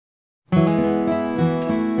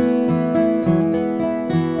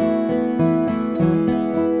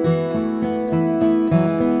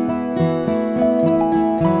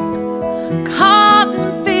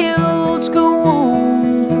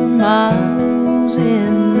snows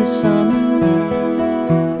in the summer.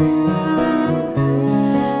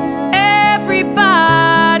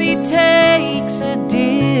 Everybody takes a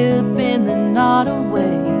dip in the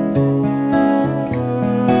Nottoway.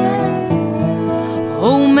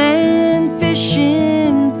 Old man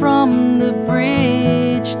fishing from the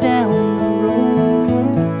bridge down the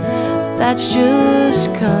road, that's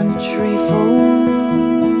just country folk.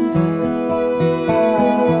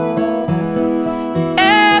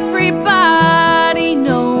 Everybody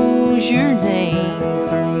knows your name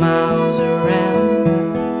for miles around.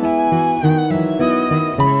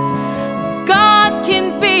 God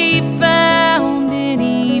can be found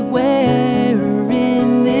anywhere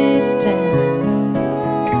in this town.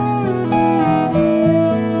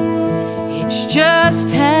 It's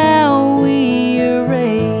just how we are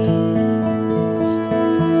raised.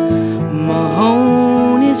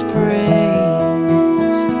 Mahone is praised.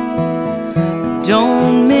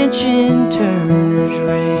 Don't mention Turner's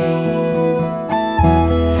rain.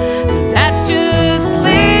 That's just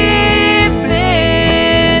living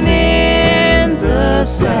in the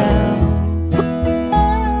South.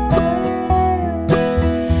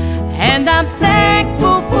 And I'm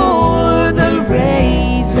thankful for the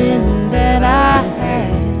raising that I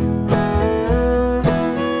had.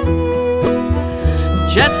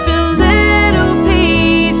 Just a little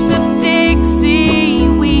piece of Dixie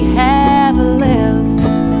we have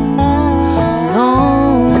left,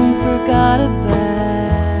 long forgot about.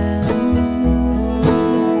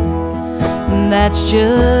 That's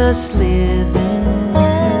just living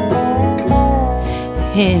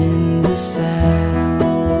in the South.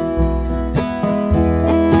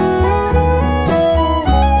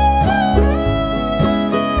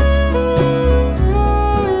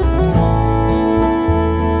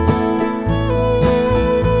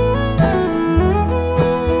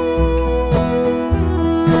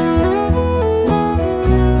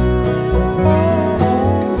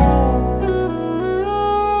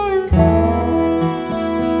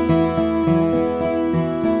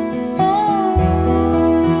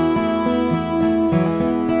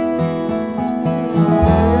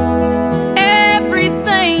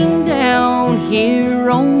 Everything down here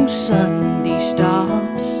on Sunday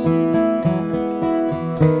stops.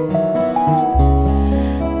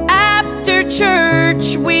 After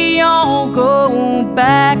church we all go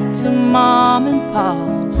back to Mom and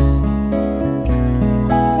Pa's.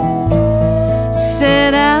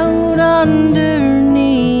 Sit out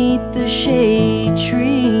underneath the shade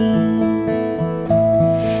tree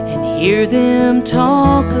and hear them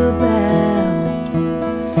talk about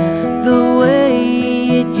the way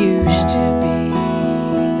it used to be.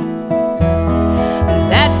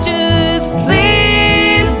 That's just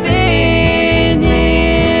living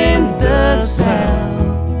in the South.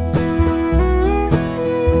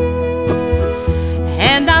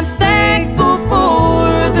 And I'm thankful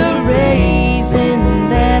for the raising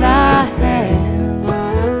that I had.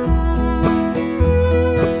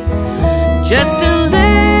 Just a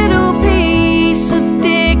little piece of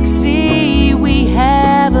Dixie we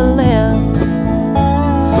have left,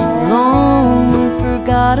 long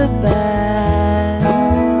forgot about.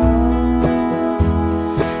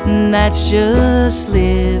 And that's just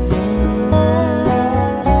living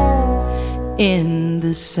in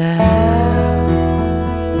the South.